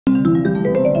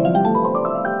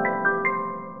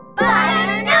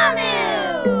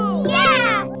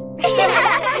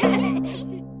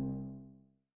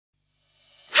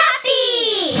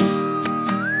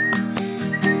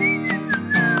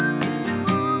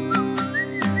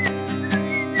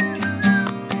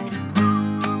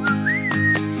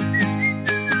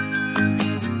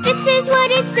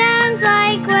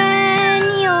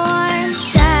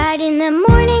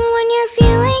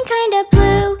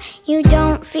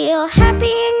feel happy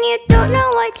and you don't know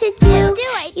what to do.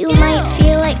 You might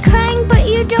feel like crying, but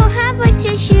you don't have a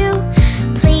tissue.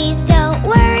 Please don't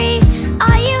worry,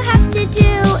 all you have to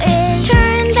do is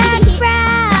turn that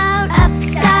frown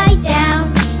upside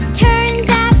down, turn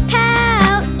that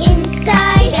pout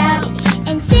inside out,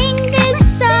 and sing this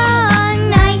song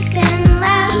nice and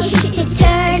loud to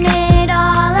turn it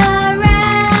all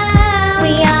around.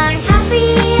 We are happy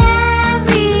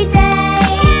every day.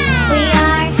 We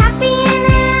are happy in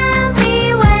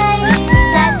every way.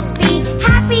 Let's be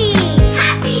happy,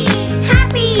 happy,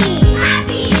 happy,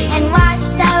 happy, and wash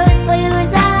those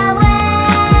blues away.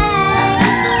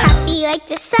 Happy like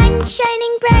the sun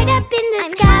shining bright up in the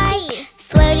sky,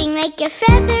 floating like a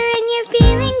feather and you're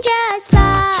feeling just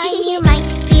fine. You might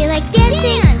feel like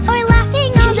dancing or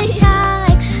laughing all the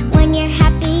time. When you're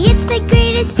happy, it's the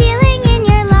greatest feeling in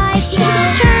your life. So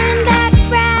turn that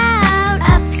frown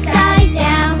upside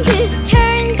down,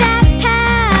 turn that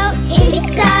pout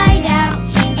inside out,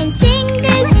 and sing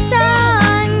this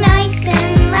song nice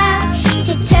and loud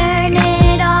to turn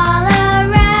it all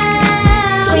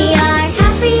around. We are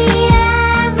happy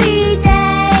every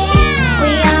day.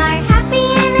 We are happy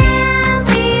in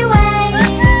every way.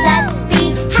 Let's be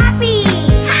happy,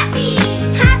 happy,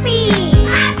 happy,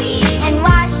 happy, and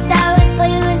wash those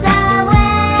blues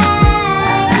away.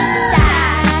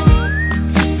 Sad,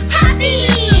 happy,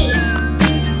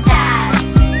 sad,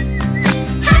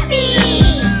 happy,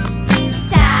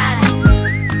 sad,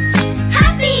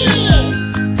 happy,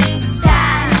 sad,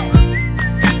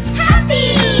 happy.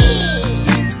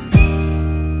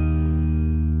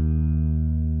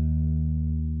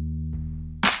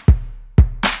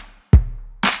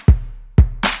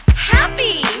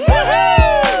 Happy,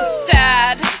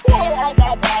 sad,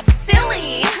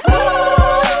 silly,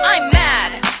 I'm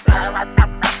mad.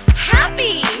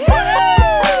 Happy,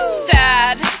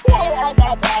 sad,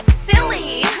 silly,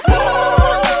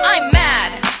 I'm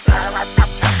mad.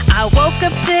 I woke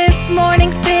up this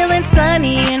morning feeling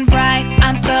sunny and bright.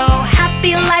 I'm so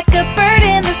happy like a bird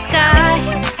in the sky,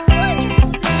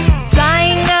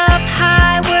 flying up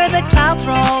high where the clouds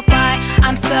roll by.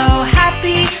 I'm so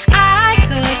happy I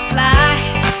could fly.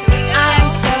 I'm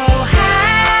so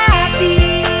happy,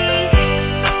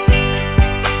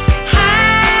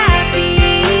 happy.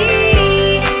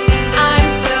 I'm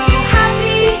so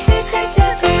happy, happy.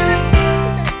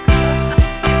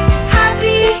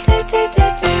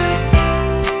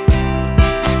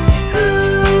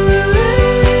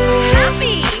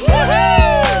 Happy,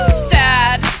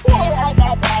 sad,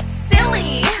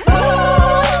 silly,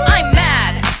 I'm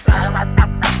mad.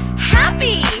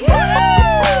 Happy,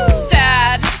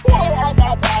 sad,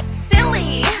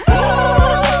 silly,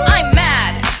 I'm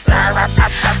mad.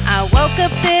 I woke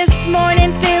up this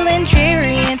morning feeling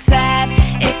dreary and sad.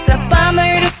 It's a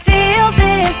bummer to feel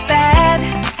this bad.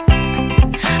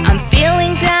 I'm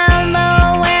feeling down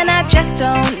low and I just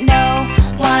don't know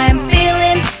why I'm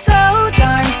feeling so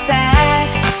darn sad.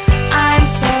 I'm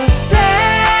so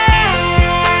sad.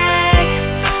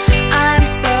 I'm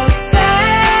so sad.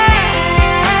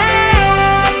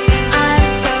 I'm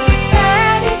so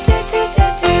sad.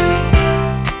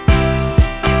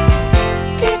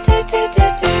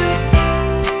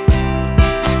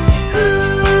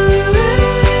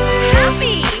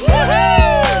 Happy,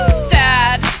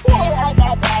 sad,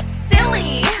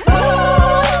 silly,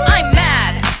 I'm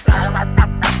mad.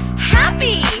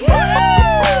 Happy,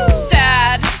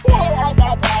 sad,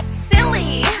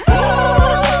 silly,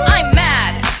 I'm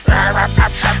mad.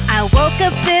 I woke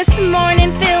up this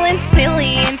morning feeling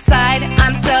silly inside.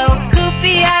 I'm so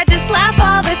goofy, I just laugh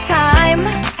all the time.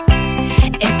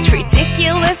 It's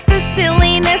ridiculous, the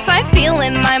silliness I feel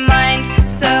in my mind.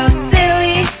 So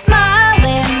silly,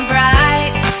 smiling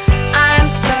bright. I'm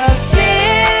so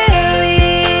silly,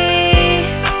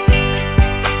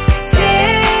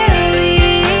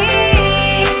 silly.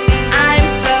 I'm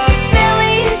so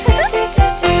silly.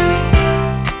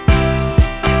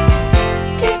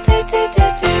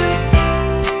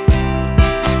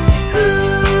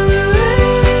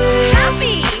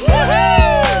 Happy,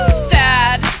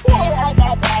 sad,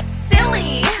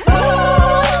 silly,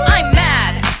 I'm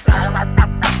mad.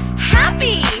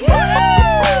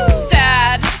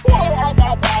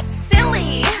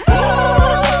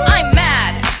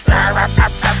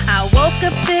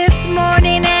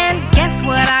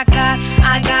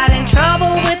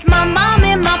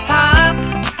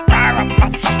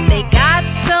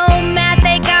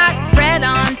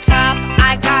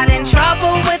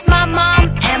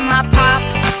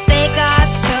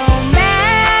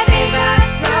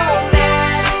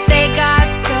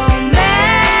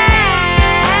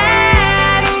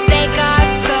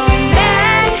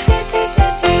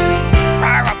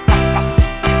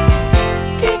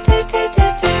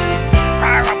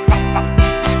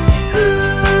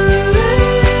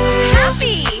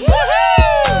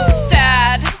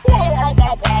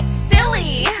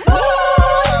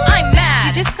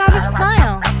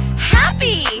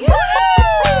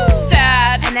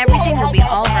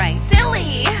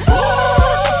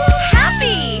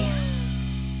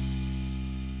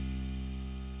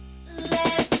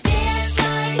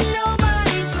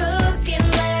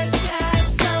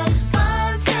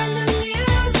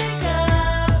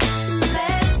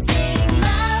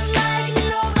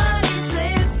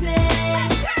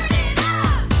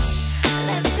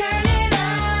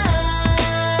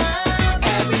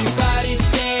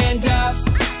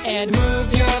 and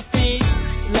move your feet.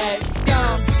 Let's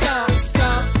stomp, stomp,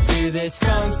 stomp to this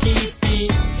funky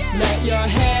beat. Let your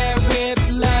hair whip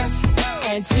left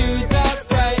and to the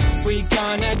right. We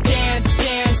gonna dance,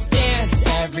 dance, dance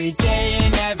every day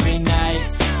and every night.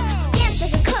 Dance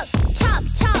like a cook, chop,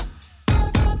 chop.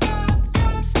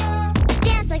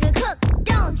 Dance like a cook,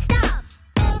 don't stop.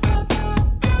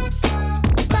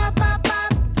 Bop, bop,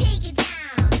 bop, take it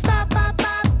down. Bop, bop,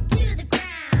 bop, to the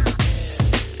ground.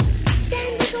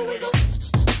 Then wiggle, wiggle.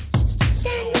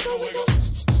 Then wiggle, wiggle.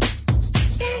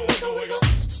 Then wiggle, wiggle.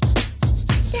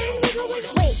 Then wiggle,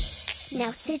 wiggle. Wait,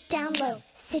 now sit down low.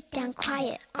 Sit down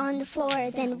quiet on the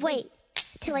floor, then wait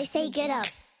till I say get up.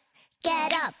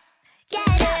 Get up, get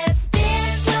up. Let's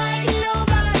dance like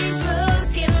nobody's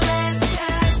looking. Let's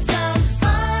have some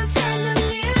fun. Turn the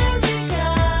music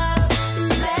up.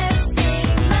 Let's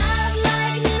sing loud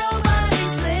like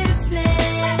nobody's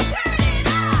listening. Let's turn it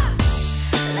up.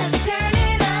 Let's turn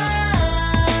it up.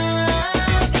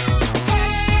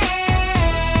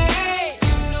 Hey,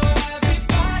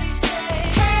 Everybody say,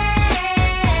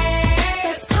 Hey,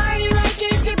 let's party like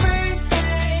it's your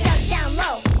birthday. Duck down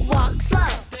low, walk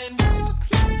slow. then walk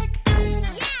like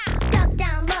this, Yeah, duck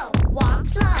down low, walk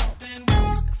slow. then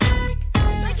walk like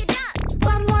this. Like a duck.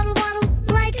 Waddle, waddle, waddle,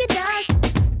 like a duck.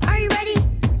 Are you ready?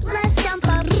 Let's jump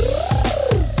up.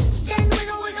 Then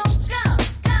wiggle, wiggle, go,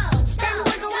 go. Then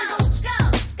wiggle, wiggle, go,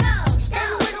 go. Then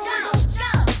wiggle, wiggle,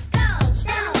 go, go.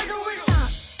 Then wiggle, wiggle, stop.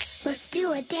 Let's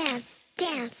do a dance,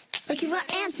 dance, like you've got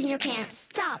ants in your pants.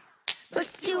 Stop.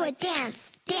 Let's do a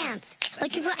dance, dance,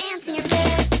 like you've got ants in your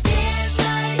pants. dance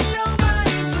like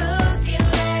nobody's looking.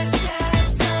 Let's have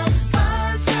some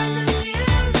fun. Turn the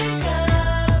music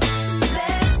up.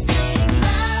 Let's sing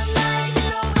loud like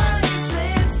nobody's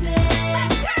listening.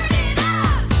 Let's turn it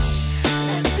up.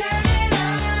 Let's turn it up.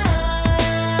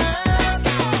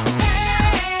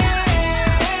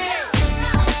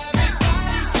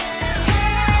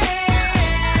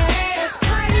 Let's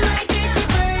party like it's your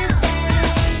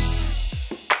birthday.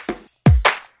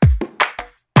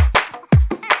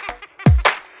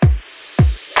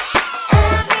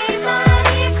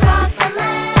 Everybody across the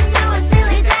land, do a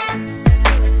silly dance.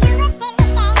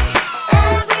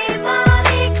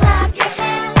 Everybody clap your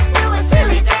hands, do a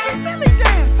silly dance.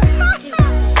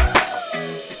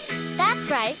 That's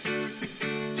right.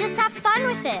 Just have fun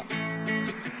with it.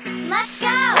 Let's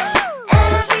go!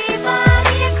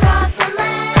 Everybody across the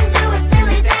land, do a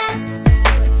silly dance.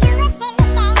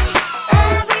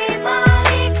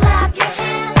 Everybody clap your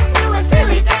hands, do a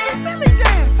silly dance.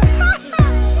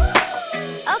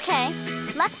 Okay,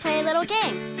 let's play a little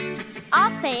game. I'll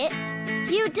say it,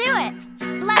 you do it.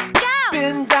 Let's go!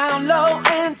 Bend down low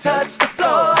and touch the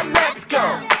floor. Let's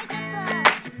go.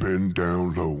 Bend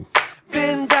down low,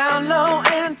 Bend down low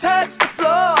and touch the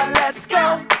floor. Let's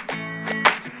go.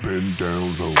 bend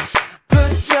down low,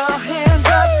 Put your hands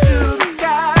up to the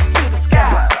sky, to the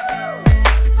sky.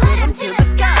 Put 'em to the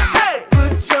sky. Hey,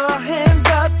 put your hands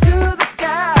up to the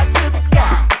sky, to the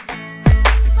sky.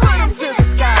 Put 'em to the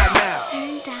sky now.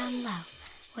 Turn down low,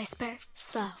 whisper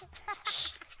slow.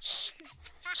 Shh, shh,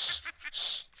 shh,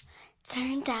 shh.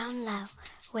 Turn down low,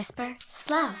 whisper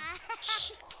slow.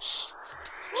 Shh, shh.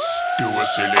 do a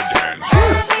silly dance.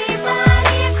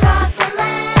 Everybody across the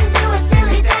land, do a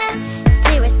silly dance.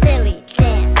 Do a silly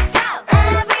dance.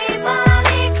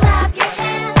 Everybody clap your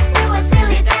hands, do a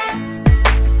silly dance.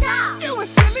 Stop. Do a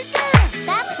silly dance.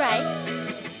 That's right.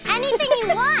 Anything you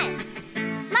want.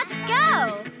 Let's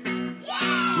go.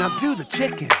 Now do the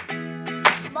chicken.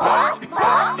 Bark,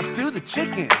 bark, Do the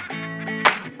chicken.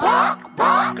 bark,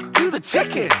 bark, Do the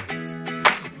chicken.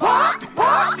 bark,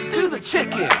 bark, Do the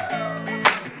chicken.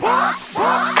 bark,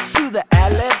 bark. Do the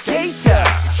alligator.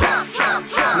 Chomp, chomp,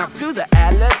 chomp. Now do the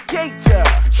alligator.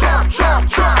 Chomp, chomp,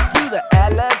 chomp. Do the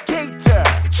alligator.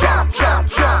 Chomp, chomp,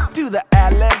 chomp. Do the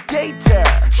alligator.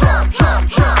 Chomp, chomp,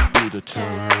 chomp. Do the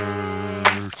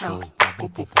turtle,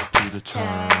 do the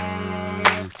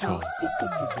turtle,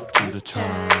 do the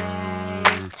turtle,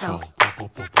 Turtle.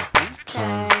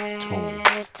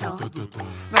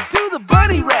 Now do the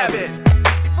bunny rabbit.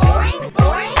 Boing,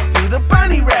 boing, Do the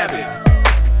bunny rabbit.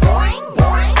 boing,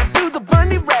 boing. Do the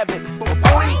bunny rabbit.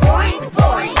 Boing, boing,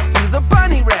 boing. Do the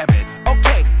bunny rabbit.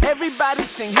 Okay, everybody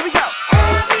sing. Here we go.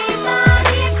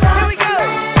 Everybody across Here we the go.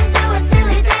 land, do a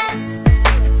silly dance.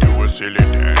 do a silly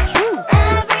dance.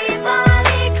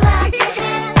 Everybody clap your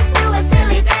hands, do a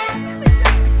silly dance.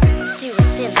 Do a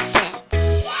silly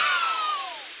dance.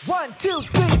 1, 2,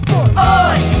 3, 4.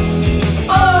 Oi,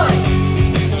 oi,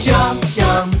 jump,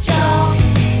 jump, jump.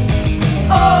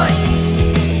 Oi,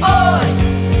 oi,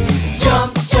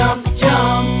 jump, jump,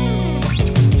 jump.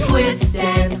 Twist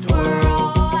and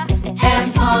twirl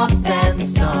and pop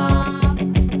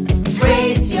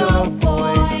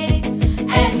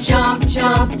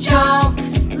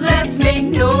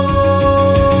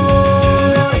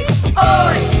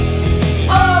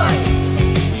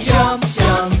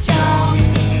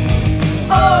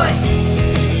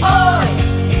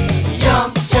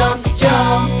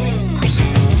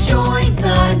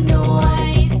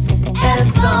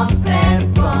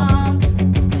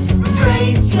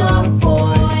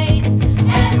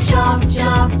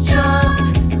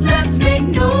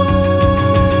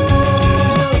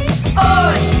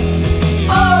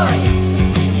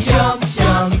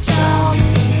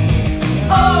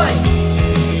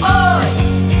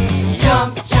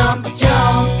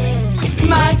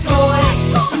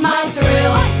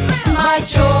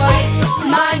joy,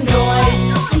 my noise,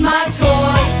 my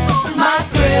toys, my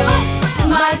thrills,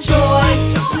 my joy,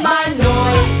 my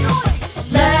noise.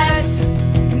 Let's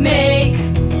make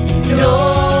noise.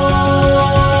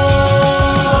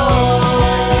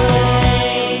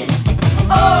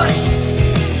 Oi,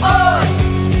 oi,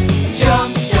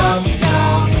 jump, jump,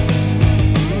 jump.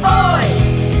 Oi,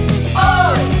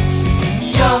 oi,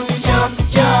 jump, jump,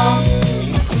 jump.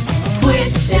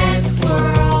 Twist and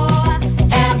twirl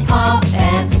and pump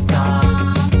and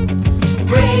stomp.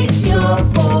 Raise your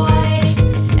voice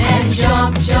and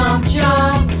jump, jump,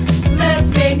 jump. Let's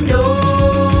make noise.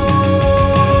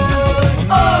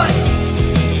 Oi,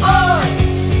 oi,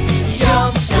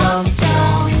 jump, jump,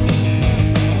 jump.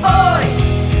 Oi,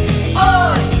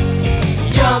 oi,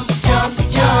 jump, jump,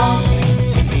 jump.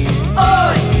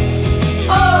 Oi,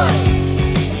 oi,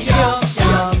 jump,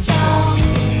 jump, jump.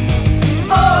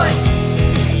 Oi,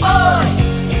 oi,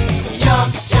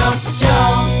 jump, jump,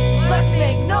 jump. Let's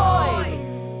make noise.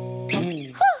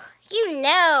 You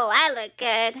know I look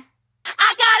good.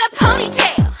 I got a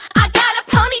ponytail. I got a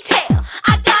ponytail. I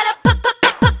got a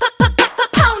ponytail.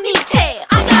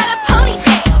 I got a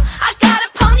ponytail. I got a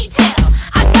ponytail.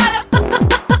 I got a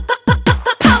ponytail.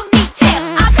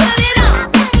 I put it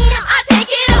on. I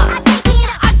take it off.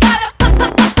 I got a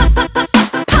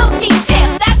ponytail.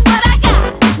 That's what I got.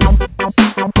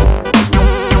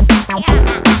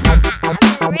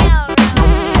 Real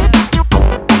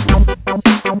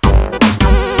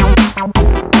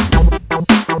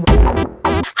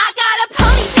I got a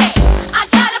ponytail. I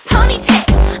got a ponytail. I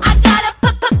got a ponytail.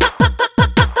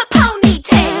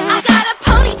 I got a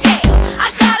ponytail. I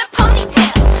got a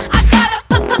ponytail. I got a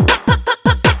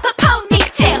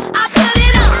ponytail. I put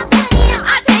it on. I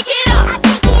take it off.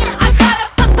 I got a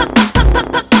ponytail.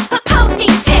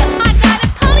 I got a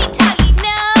ponytail, you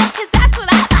know, 'cause that's what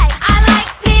I like. I like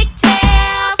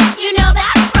pigtails. You know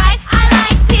that's right. I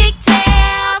like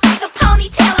pigtails. Like a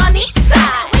ponytail on each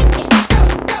side.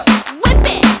 Whip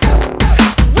it,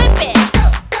 whip it,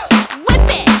 whip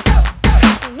it,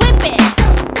 whip it.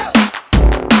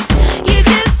 You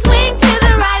just swing to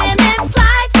the right and then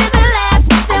slide to the left.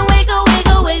 Then wiggle,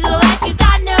 wiggle, wiggle like you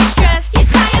got no stress. You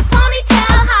tie your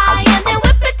ponytail high and then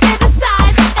whip it to the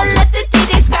side and let the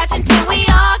DJ scratch until we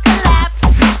all collapse.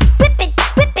 Whip it,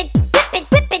 whip it, whip it,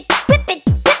 whip it, whip it,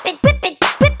 whip it, whip it,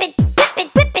 whip it, whip it,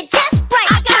 whip it just right.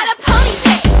 I got a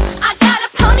ponytail. I got a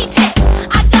ponytail.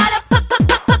 I got a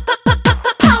ponytail.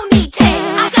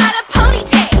 I got a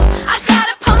ponytail. I got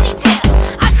a ponytail.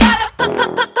 I got a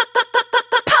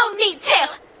ponytail.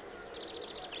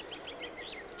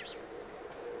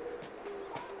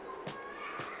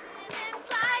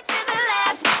 Slide to the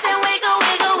left, then wiggle,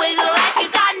 wiggle, wiggle like you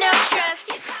got no stress.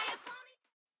 You tie your ponytail.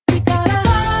 We gotta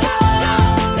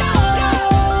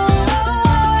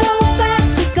go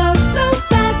fast, we go so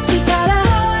fast. We gotta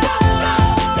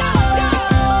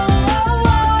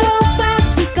go fast,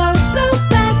 we go so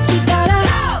fast. We gotta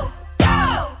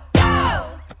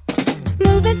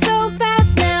moving so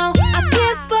fast now. I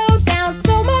can't slow down,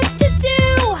 so much to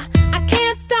do. I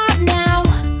can't stop now.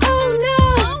 Oh no,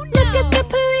 look at the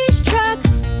police truck.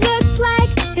 Looks like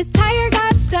his tire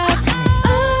got stuck. Oh,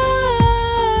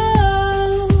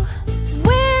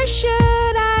 where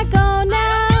should I go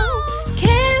now?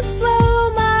 Can't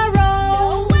slow my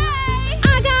roll. I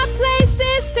got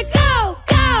places to go,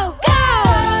 go, go.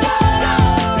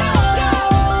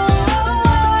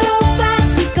 Go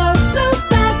fast, we go so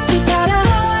fast. We gotta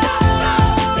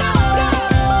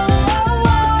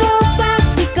go fast,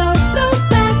 we go so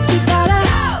fast. We gotta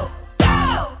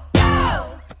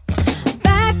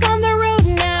back on the road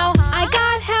now. I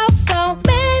got help, so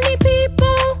many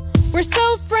people were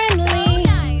so friendly.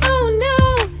 Oh no,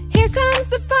 here comes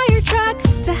the fire truck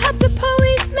to help the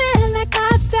policeman that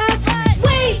got stuck.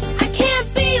 Wait, I can't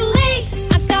be late.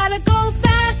 I gotta go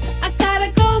fast. I gotta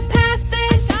go past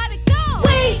this.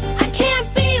 Wait, I can't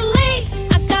be late.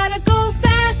 I gotta go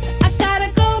fast. I gotta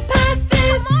go past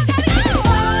this.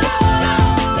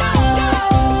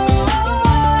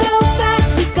 Go fast,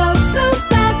 we go so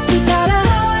fast. We gotta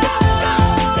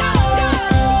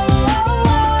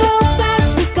go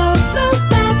fast, we go so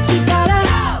fast. We gotta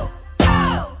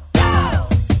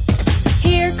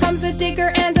Here comes a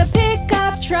digger and a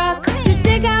pickup truck to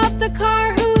dig out the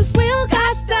car whose wheel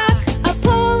got stuck. A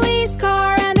police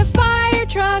car and a fire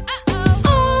truck.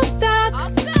 All stuck,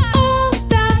 all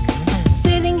stuck.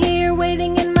 Sitting here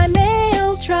waiting in my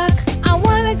mail truck. I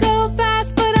wanna go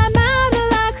fast, but I'm out of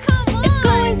luck. It's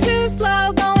going too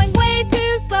slow, going way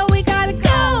too slow. We gotta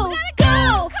go,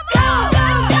 go, go,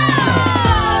 go, go.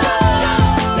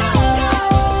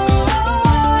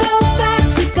 Go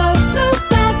fast, we go so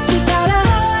fast. We gotta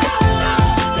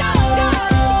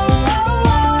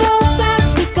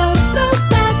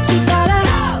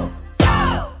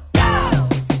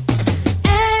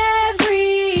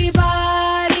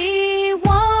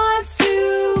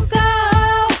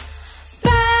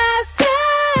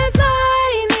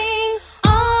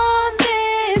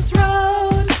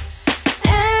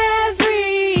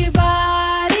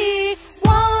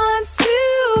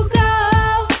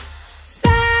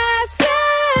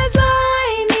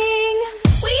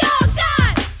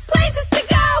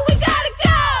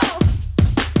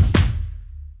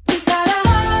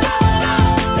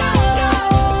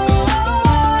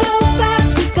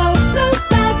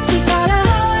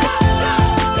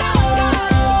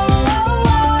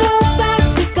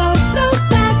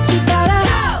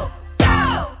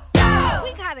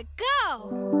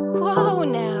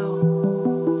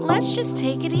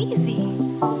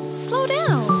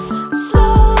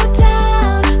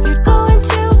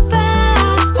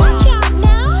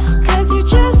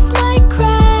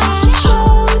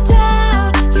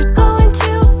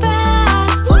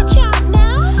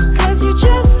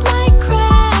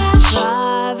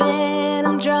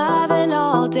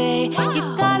You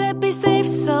gotta be safe,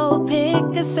 so pick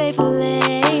a safe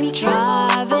lane.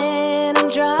 Driving, I'm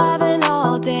driving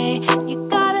all day. You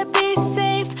gotta be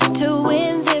safe to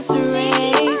win this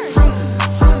race.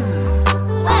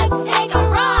 Let's take a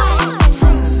ride.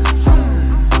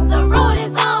 The road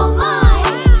is all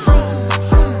mine.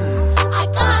 I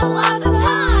got lots of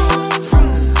time.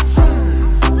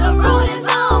 The road is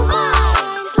all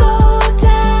mine. Slow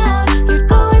down, you're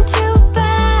going too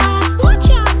fast. Watch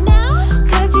out now,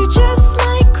 'cause you just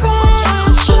might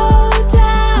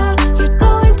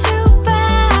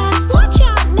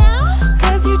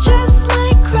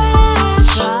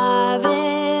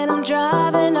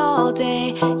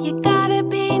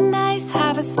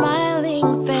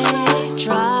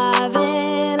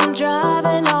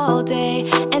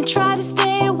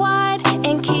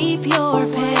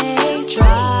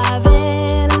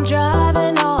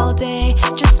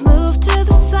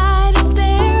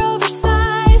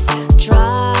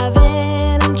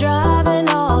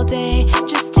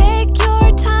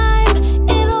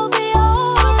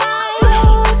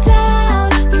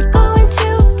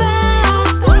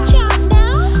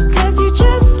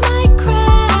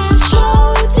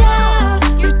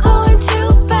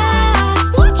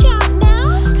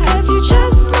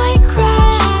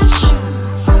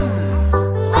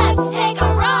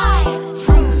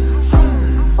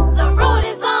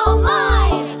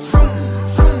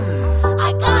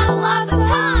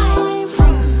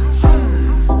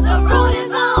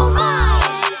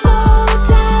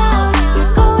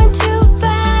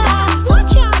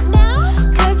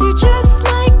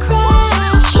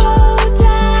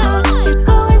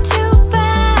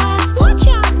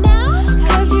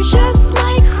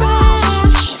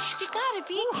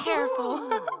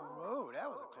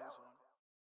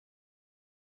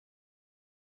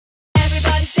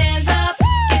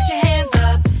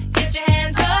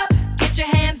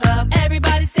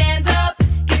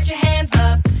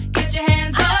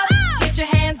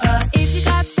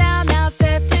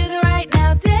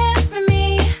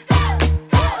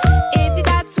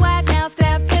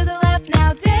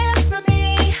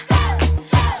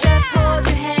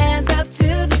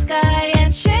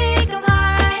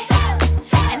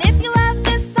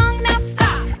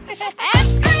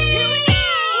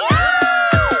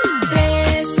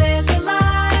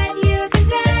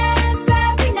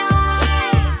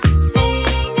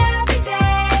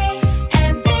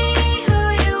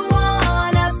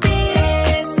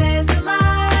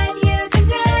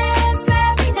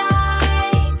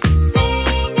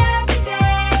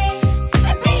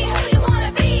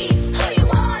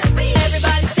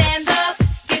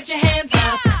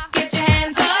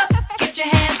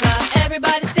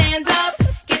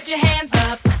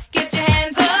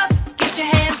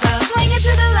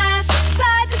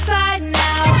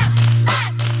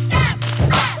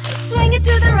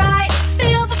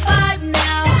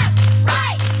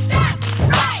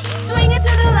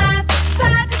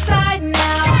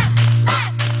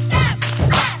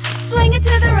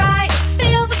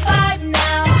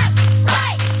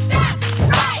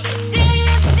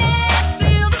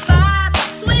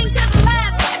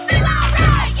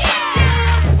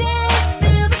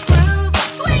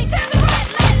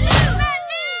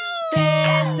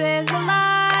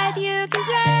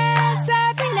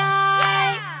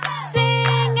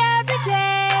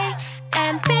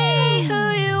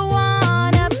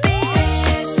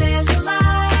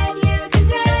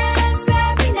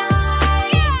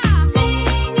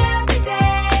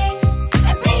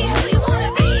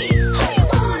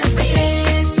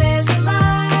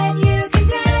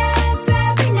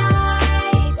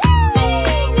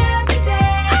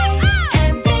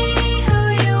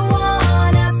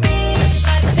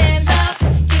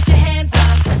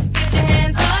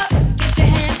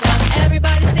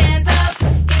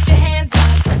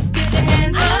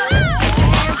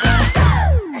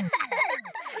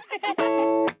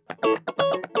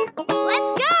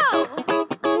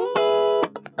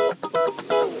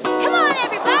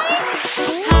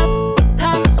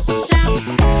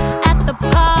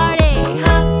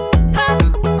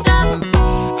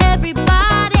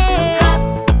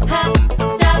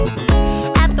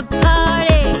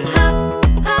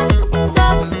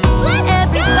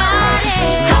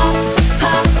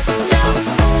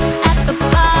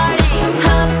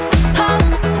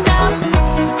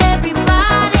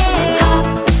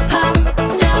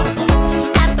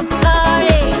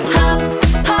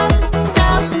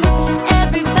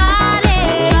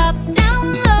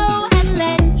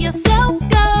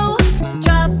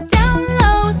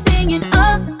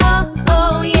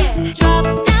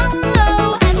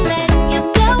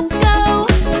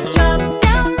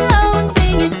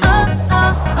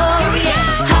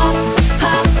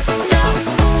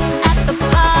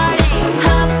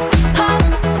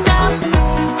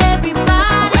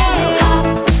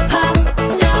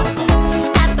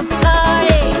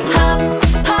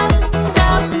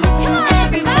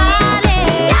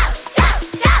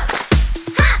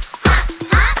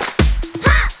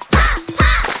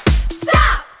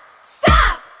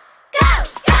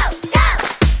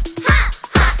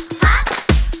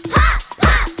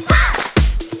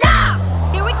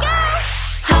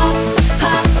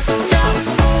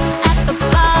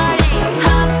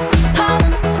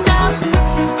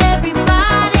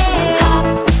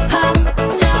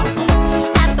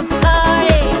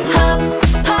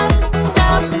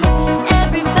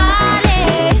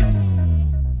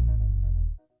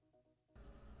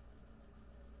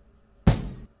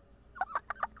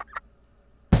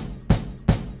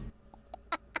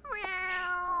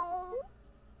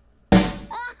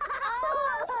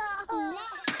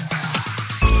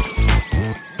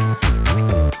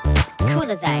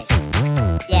those eyes.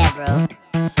 Yeah, bro.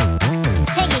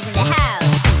 Peggy's in the house.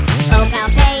 Oh, Pow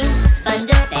Pay, fun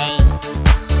to say.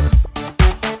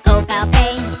 Oh, Pow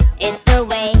Pay, it's the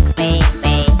way, way,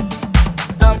 way.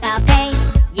 Oh, Pow Pay,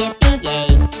 yippee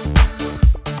yay.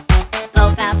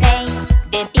 Oh, Pow Pay,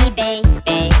 bippy bay,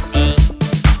 bay, bay.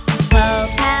 Oh,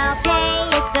 Pow Pay,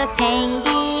 it's the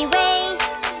pengy way.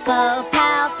 Oh,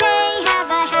 Pow Pay, have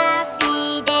a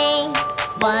happy day.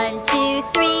 1, 2,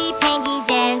 3, pengy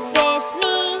dance with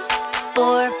me.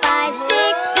 4, 5,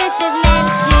 6, this is meant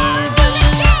to be.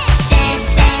 Dance,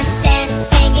 dance, dance,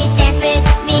 pengy dance with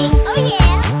me. Oh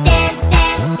yeah. Dance,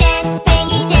 dance, dance,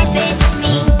 pengy dance with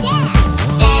me. Yeah.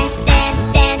 Dance, dance,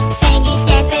 dance, pengy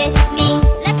dance with me.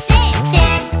 Let's dance.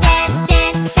 Dance, dance,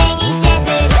 dance, pengy dance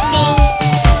with me.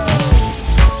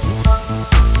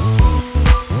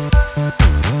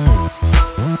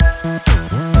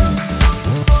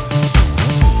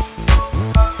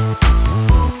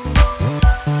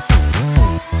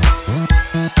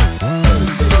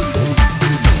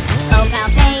 Oh, Pow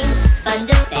Pay, fun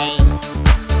to say.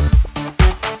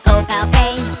 Oh, Pow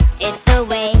Pay, it's the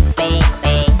way, way,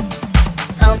 way.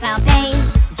 Oh, Pow Pay,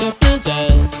 jippy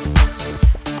jay.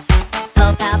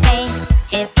 Oh, Pow Pay,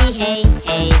 hippie hey,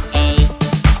 hey, hey.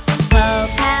 Oh,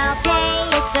 Pow Pay,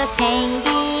 it's the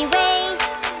pengy way.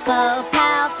 Oh,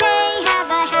 Pow Pay, have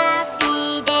a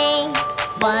happy day.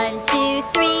 1, 2,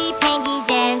 3, pengy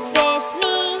dance with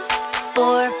me.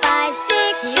 4, 5,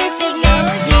 6, this is meant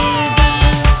to be.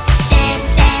 Dance,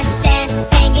 dance, dance,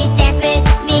 pengy dance with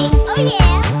me. Oh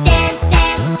yeah. Dance,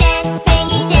 dance, dance,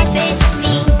 pengy dance with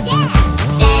me. Yeah.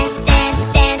 Dance, dance,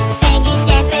 dance, pengy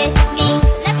dance with me.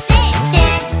 Let's dance.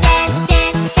 Dance, dance,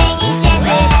 dance, pengy dance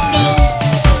with me.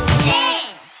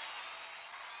 Dance.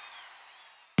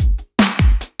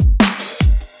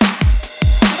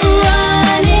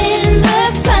 Run in the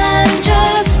sun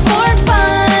just for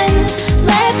fun.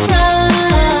 Let's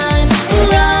run.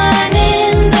 Run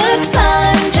in the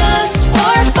sun just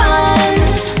for fun.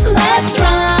 Let's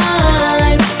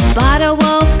run. Bada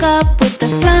woke up with the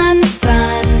sun,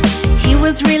 sun. He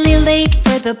was really late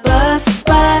for the bus,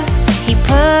 bus. He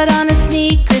put on his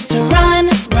sneakers to run,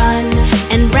 run,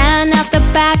 and ran out the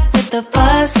back with the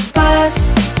fuss, fuss.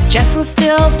 Jess was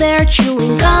still there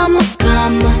chewing gum,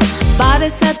 gum. Bada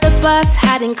said the bus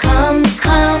hadn't come,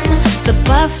 come. The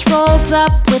bus rolled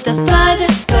up with a thud,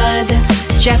 thud.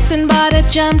 Jess and Bada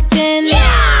jumped in,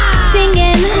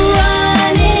 singing,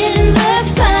 run in the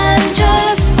sun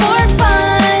just for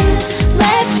fun.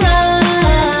 Let's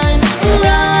run,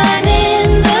 run in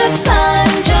the sun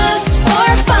just for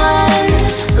fun.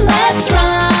 Let's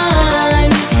run,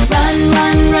 run,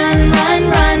 run, run, run,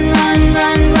 run, run,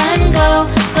 run, run, go,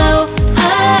 go,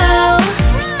 oh.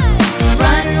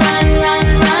 Run, run, run,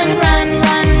 run, run,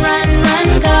 run, run, run,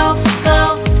 go, go,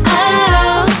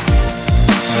 oh.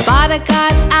 Bada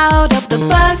got out of the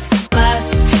bus, bus,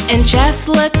 and Jess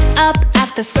looked up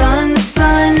at the sun,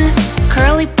 sun.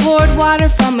 Curly poured water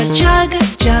from a jug,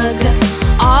 jug,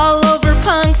 all over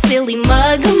Punk's silly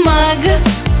mug, mug.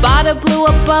 Bada blew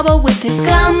a bubble with his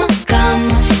gum,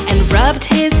 gum, and rubbed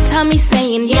his tummy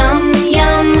saying yum,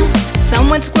 yum.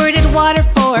 Someone squirted water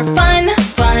for fun,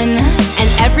 fun, and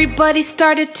everybody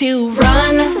started to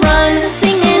run, run,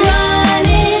 singing, run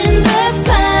in the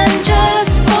sun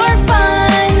just for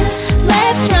fun.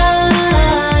 Let's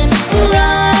run,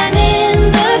 run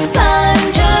in the sun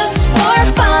just for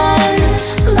fun.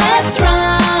 Let's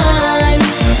run,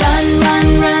 run, run,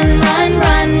 run, run,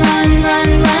 run, run, run,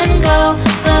 run, go,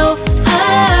 go,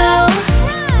 oh.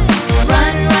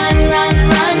 Run, run, run,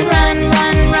 run, run,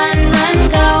 run, run, run,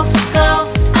 go, go,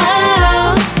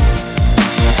 oh.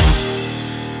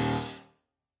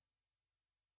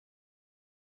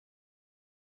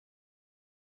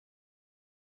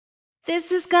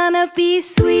 This is gonna be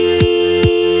sweet.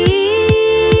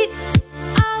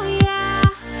 Oh yeah.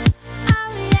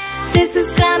 Oh yeah. This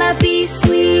is gonna be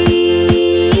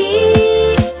sweet.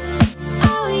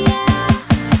 Oh yeah.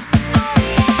 Oh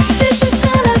yeah. This is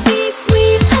gonna be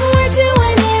sweet, and we're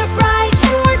doing it right,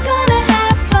 and we're gonna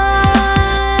have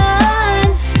fun.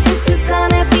 This is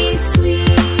gonna be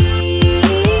sweet.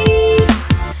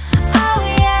 Oh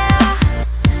yeah.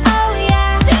 Oh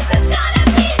yeah. This is gonna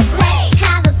be sweet. Let's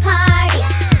have a party.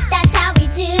 That's how we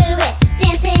do it.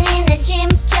 Dancing in the gym,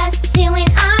 just doing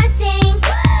our thing.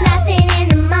 Laughing in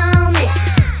the moment,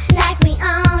 like we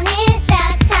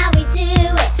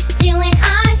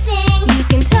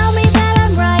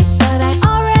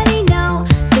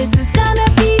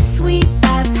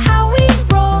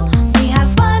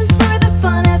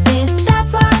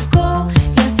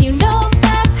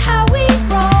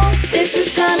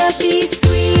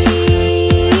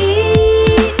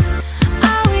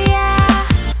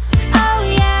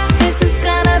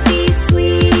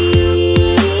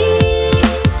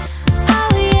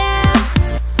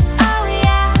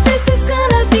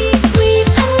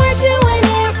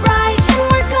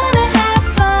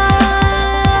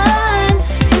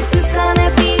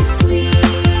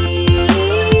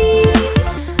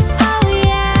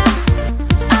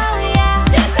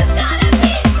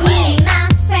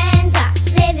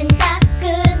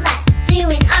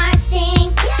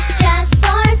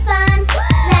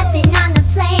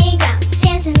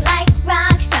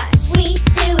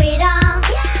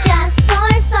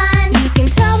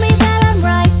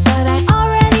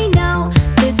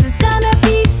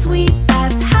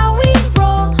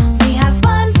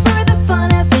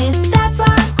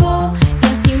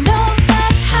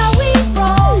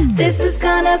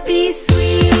puppy